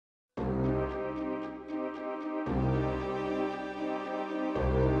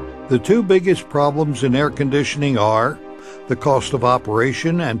The two biggest problems in air conditioning are the cost of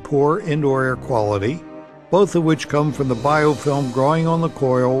operation and poor indoor air quality, both of which come from the biofilm growing on the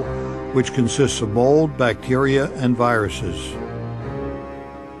coil, which consists of mold, bacteria, and viruses.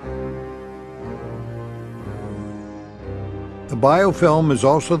 The biofilm is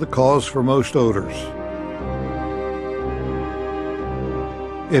also the cause for most odors.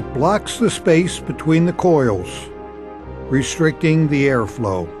 It blocks the space between the coils, restricting the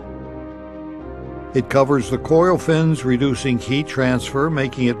airflow. It covers the coil fins, reducing heat transfer,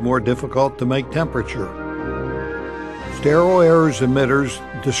 making it more difficult to make temperature. Steril-Aire's emitters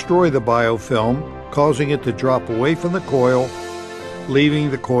destroy the biofilm, causing it to drop away from the coil,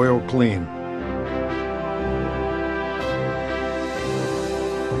 leaving the coil clean.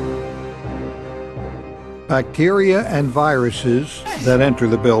 Bacteria and viruses that enter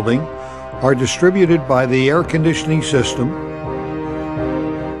the building are distributed by the air conditioning system,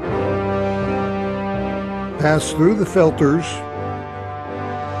 pass through the filters,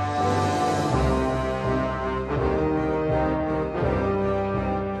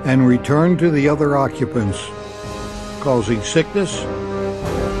 and return to the other occupants, causing sickness,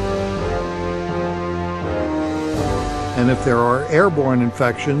 and if there are airborne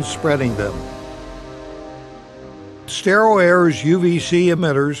infections, spreading them. Steril-Aire's UVC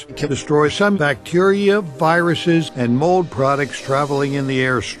emitters can destroy some bacteria, viruses, and mold products traveling in the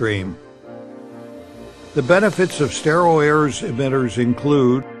airstream. The benefits of Steril-Aire's emitters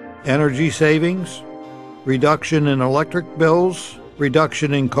include energy savings, reduction in electric bills,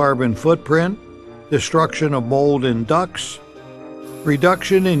 reduction in carbon footprint, destruction of mold in ducts,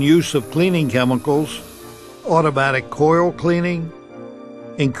 reduction in use of cleaning chemicals, automatic coil cleaning,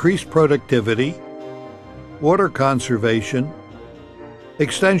 increased productivity, water conservation,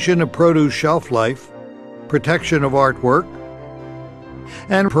 extension of produce shelf life, protection of artwork,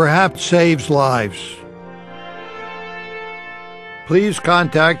 and perhaps saves lives. Please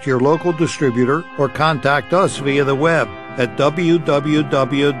contact your local distributor or contact us via the web at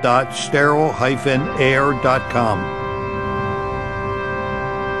www.steril-aire.com.